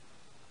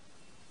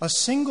A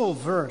single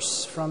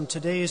verse from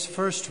today's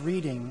first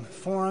reading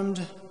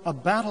formed a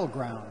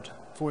battleground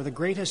for the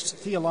greatest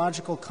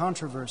theological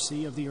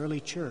controversy of the early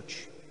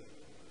church.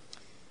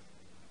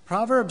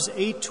 Proverbs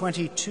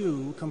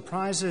 8:22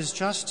 comprises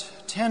just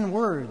 10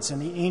 words in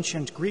the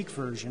ancient Greek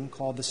version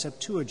called the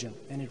Septuagint,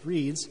 and it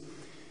reads,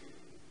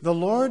 "The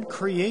Lord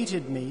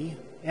created me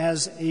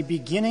as a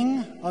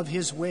beginning of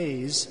his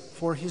ways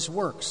for his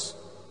works."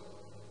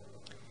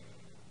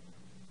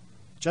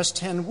 Just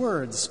 10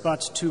 words, but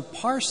to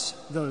parse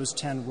those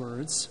 10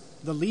 words,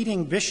 the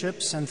leading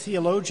bishops and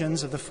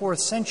theologians of the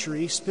 4th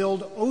century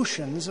spilled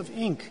oceans of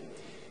ink,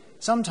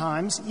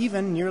 sometimes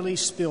even nearly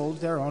spilled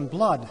their own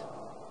blood.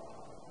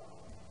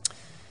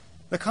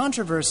 The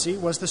controversy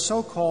was the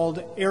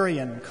so-called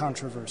Arian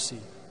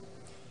controversy.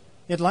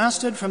 It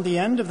lasted from the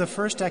end of the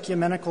First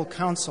Ecumenical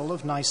Council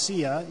of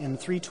Nicaea in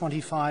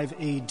 325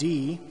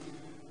 A.D.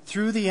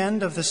 through the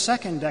end of the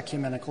Second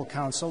Ecumenical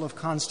Council of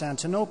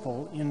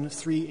Constantinople in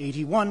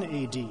 381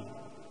 A.D.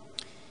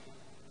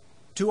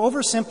 To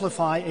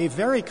oversimplify a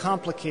very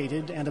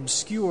complicated and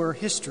obscure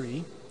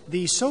history,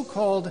 the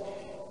so-called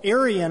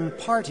Arian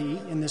party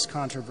in this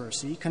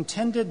controversy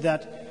contended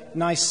that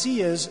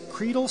Nicaea's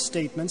creedal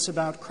statements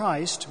about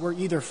Christ were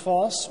either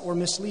false or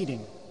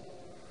misleading,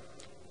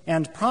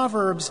 and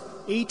Proverbs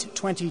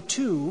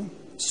 8:22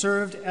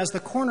 served as the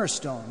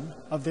cornerstone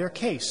of their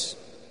case.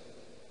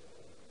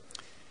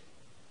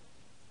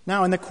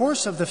 Now, in the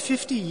course of the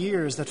 50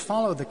 years that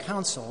followed the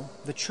council,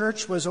 the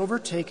church was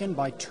overtaken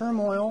by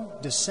turmoil,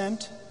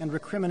 dissent, and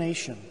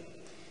recrimination.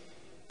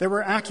 There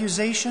were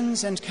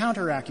accusations and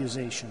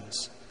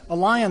counter-accusations,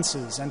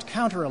 alliances and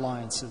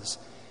counter-alliances,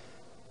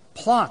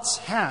 plots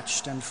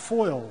hatched and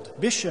foiled,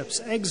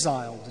 bishops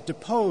exiled,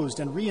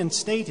 deposed, and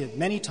reinstated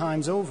many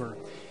times over,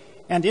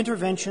 and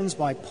interventions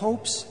by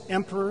popes,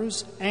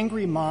 emperors,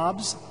 angry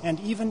mobs, and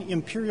even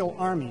imperial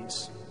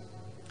armies.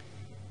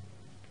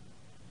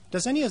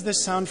 Does any of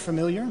this sound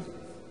familiar?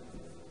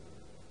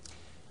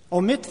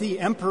 Omit the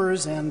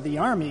emperors and the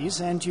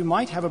armies, and you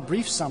might have a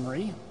brief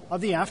summary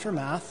of the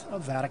aftermath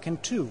of Vatican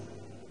II.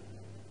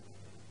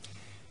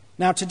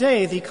 Now,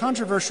 today, the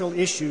controversial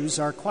issues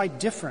are quite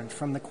different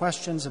from the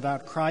questions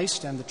about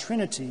Christ and the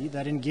Trinity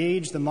that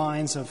engaged the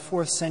minds of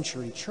 4th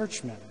century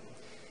churchmen.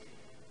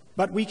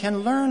 But we can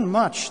learn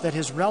much that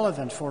is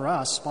relevant for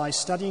us by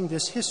studying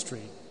this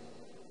history.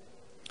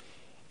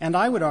 And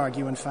I would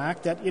argue, in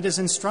fact, that it is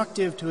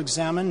instructive to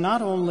examine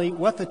not only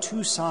what the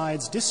two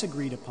sides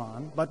disagreed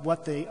upon, but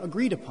what they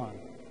agreed upon.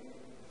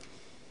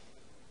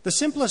 The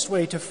simplest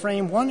way to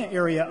frame one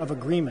area of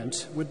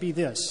agreement would be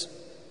this: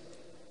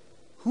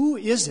 who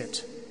is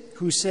it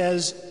who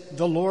says,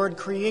 "The Lord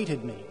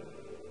created me"?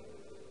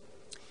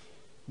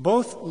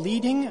 Both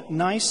leading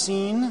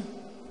Nicene,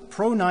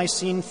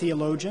 pro-Nicene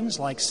theologians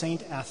like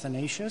St.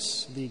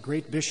 Athanasius, the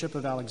great bishop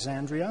of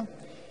Alexandria,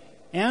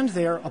 and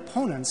their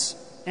opponents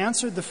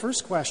answered the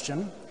first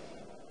question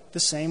the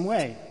same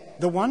way.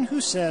 The one who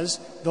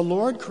says, "The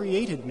Lord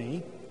created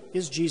me,"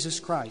 is Jesus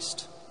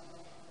Christ.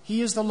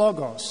 He is the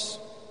Logos,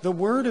 the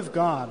Word of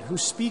God, who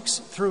speaks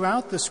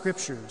throughout the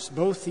Scriptures,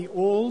 both the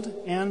Old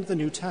and the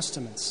New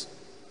Testaments.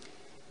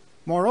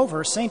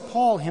 Moreover, St.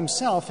 Paul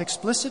himself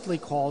explicitly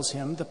calls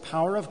him the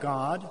power of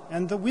God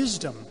and the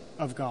wisdom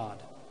of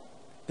God.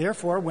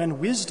 Therefore, when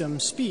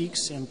wisdom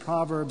speaks in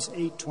Proverbs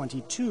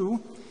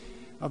 8:22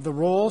 of the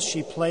role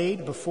she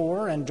played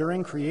before and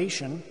during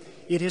creation,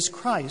 it is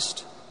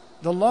Christ,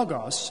 the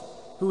Logos,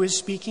 who is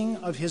speaking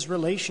of his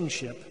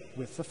relationship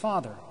with the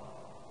Father.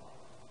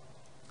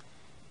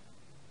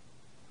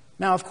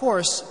 Now, of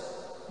course,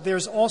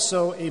 there's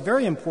also a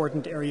very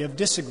important area of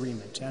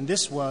disagreement, and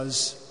this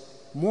was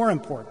more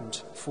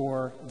important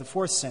for the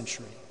 4th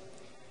century.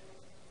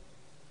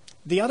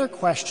 The other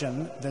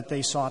question that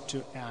they sought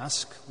to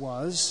ask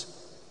was,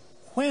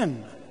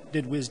 when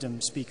did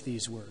wisdom speak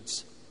these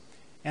words?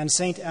 And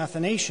St.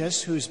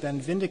 Athanasius, who's been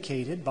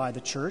vindicated by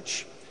the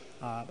Church,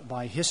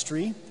 by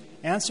history,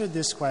 answered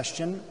this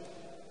question.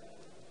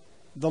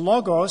 The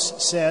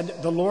Logos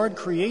said, "The Lord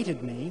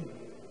created me,"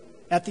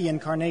 at the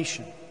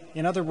Incarnation.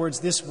 In other words,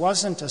 this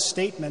wasn't a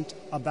statement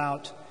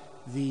about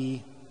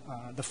the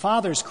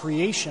Father's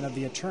creation of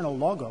the eternal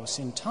Logos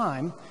in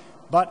time,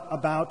 but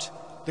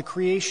about the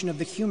creation of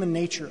the human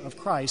nature of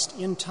Christ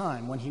in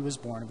time when he was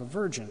born of a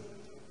virgin.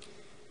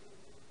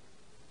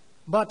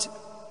 But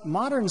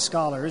modern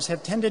scholars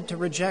have tended to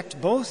reject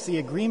both the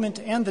agreement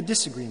and the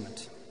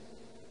disagreement.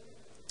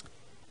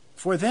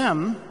 For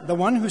them, the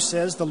one who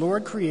says, "The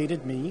Lord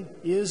created me,"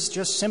 is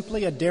just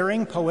simply a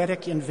daring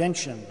poetic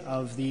invention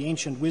of the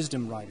ancient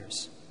wisdom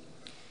writers.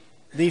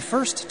 The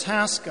first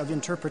task of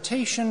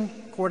interpretation,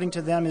 according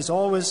to them, is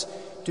always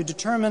to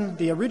determine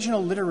the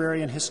original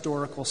literary and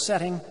historical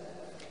setting.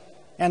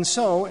 And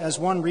so, as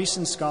one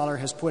recent scholar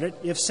has put it,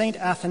 if St.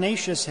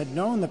 Athanasius had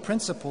known the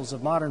principles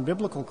of modern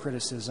biblical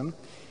criticism,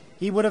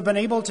 he would have been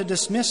able to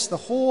dismiss the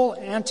whole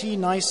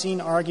ante-Nicene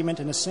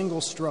argument in a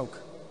single stroke.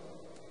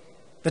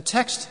 The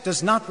text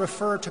does not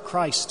refer to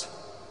Christ,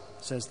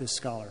 says this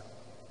scholar.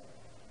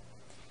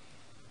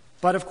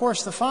 But of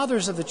course, the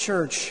fathers of the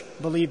Church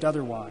believed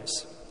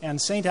otherwise.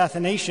 and St.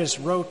 Athanasius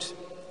wrote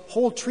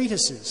whole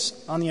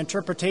treatises on the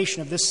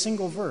interpretation of this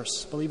single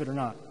verse, believe it or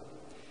not.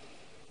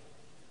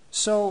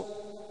 So,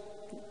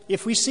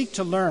 if we seek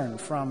to learn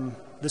from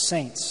the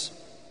saints,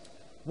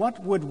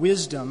 what would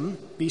wisdom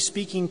be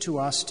speaking to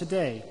us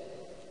today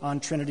on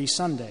Trinity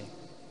Sunday?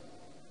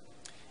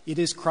 It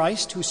is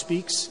Christ who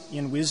speaks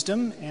in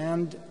wisdom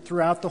and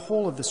throughout the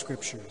whole of the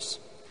Scriptures.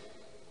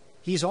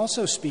 He's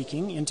also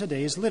speaking in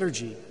today's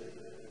liturgy.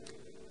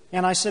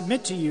 And I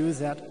submit to you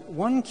that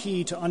one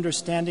key to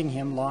understanding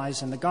him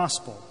lies in the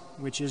Gospel,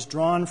 which is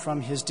drawn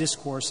from his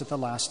discourse at the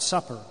Last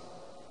Supper.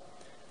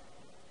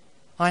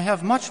 I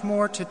have much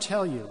more to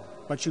tell you,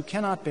 but you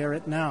cannot bear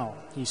it now,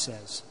 he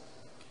says.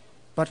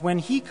 But when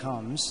he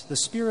comes, the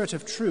Spirit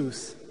of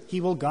truth, he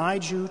will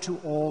guide you to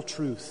all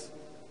truth.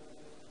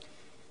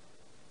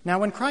 Now,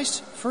 when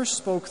Christ first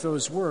spoke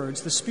those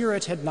words, the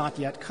Spirit had not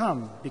yet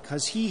come,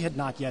 because he had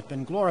not yet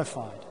been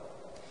glorified.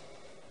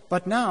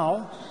 But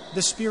now,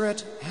 the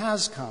Spirit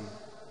has come.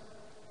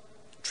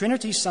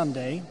 Trinity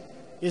Sunday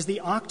is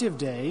the octave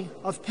day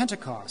of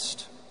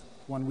Pentecost.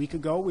 1 week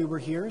ago, we were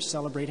here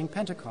celebrating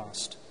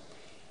Pentecost.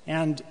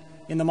 And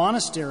in the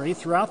monastery,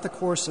 throughout the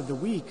course of the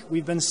week,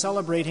 we've been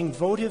celebrating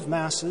votive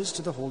masses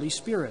to the Holy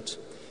Spirit,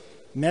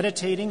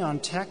 meditating on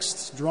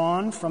texts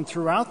drawn from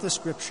throughout the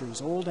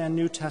Scriptures, Old and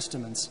New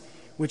Testaments,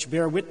 which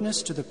bear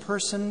witness to the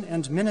person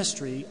and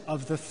ministry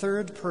of the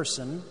third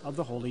person of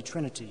the Holy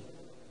Trinity.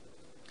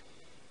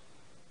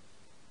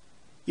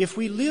 If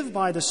we live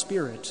by the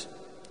Spirit,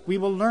 we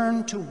will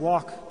learn to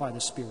walk by the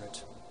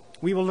Spirit.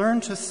 We will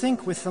learn to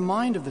think with the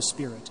mind of the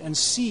Spirit and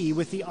see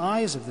with the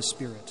eyes of the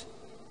Spirit.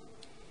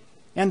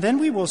 And then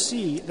we will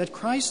see that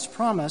Christ's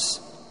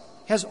promise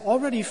has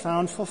already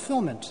found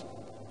fulfillment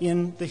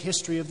in the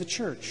history of the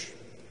Church,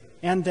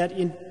 and that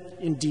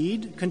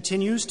indeed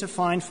continues to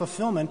find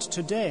fulfillment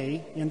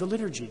today in the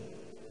liturgy.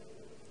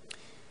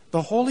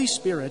 The Holy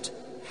Spirit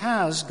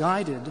has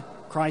guided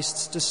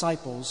Christ's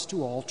disciples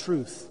to all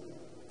truth.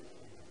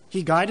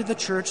 He guided the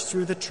Church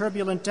through the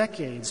turbulent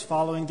decades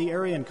following the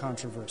Arian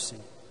controversy.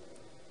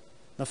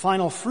 The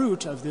final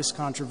fruit of this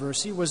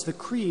controversy was the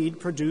creed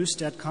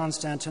produced at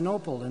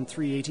Constantinople in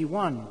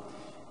 381,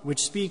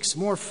 which speaks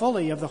more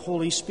fully of the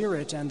Holy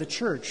Spirit and the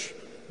Church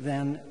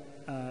than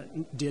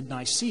did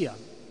Nicaea.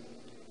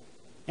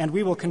 And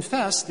we will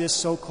confess this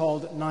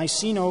so-called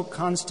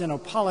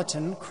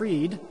Niceno-Constantinopolitan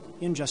creed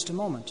in just a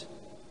moment.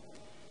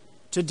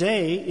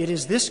 Today, it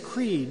is this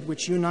creed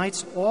which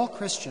unites all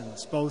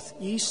Christians, both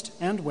East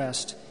and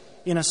West,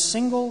 in a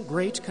single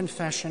great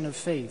confession of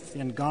faith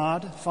in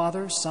God,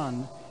 Father,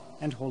 Son,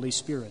 and Holy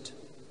Spirit.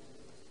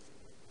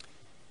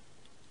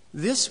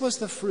 This was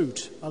the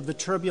fruit of the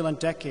turbulent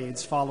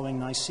decades following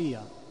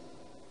Nicaea.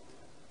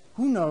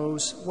 Who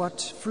knows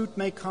what fruit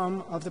may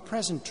come of the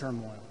present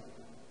turmoil?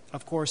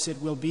 Of course,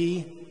 it will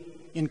be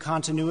in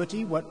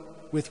continuity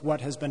with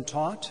what has been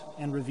taught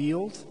and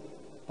revealed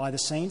by the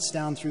saints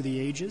down through the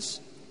ages,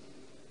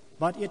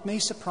 but it may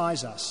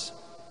surprise us.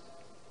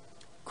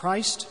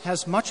 Christ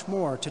has much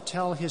more to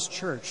tell his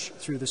church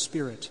through the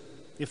Spirit,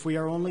 if we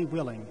are only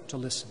willing to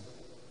listen.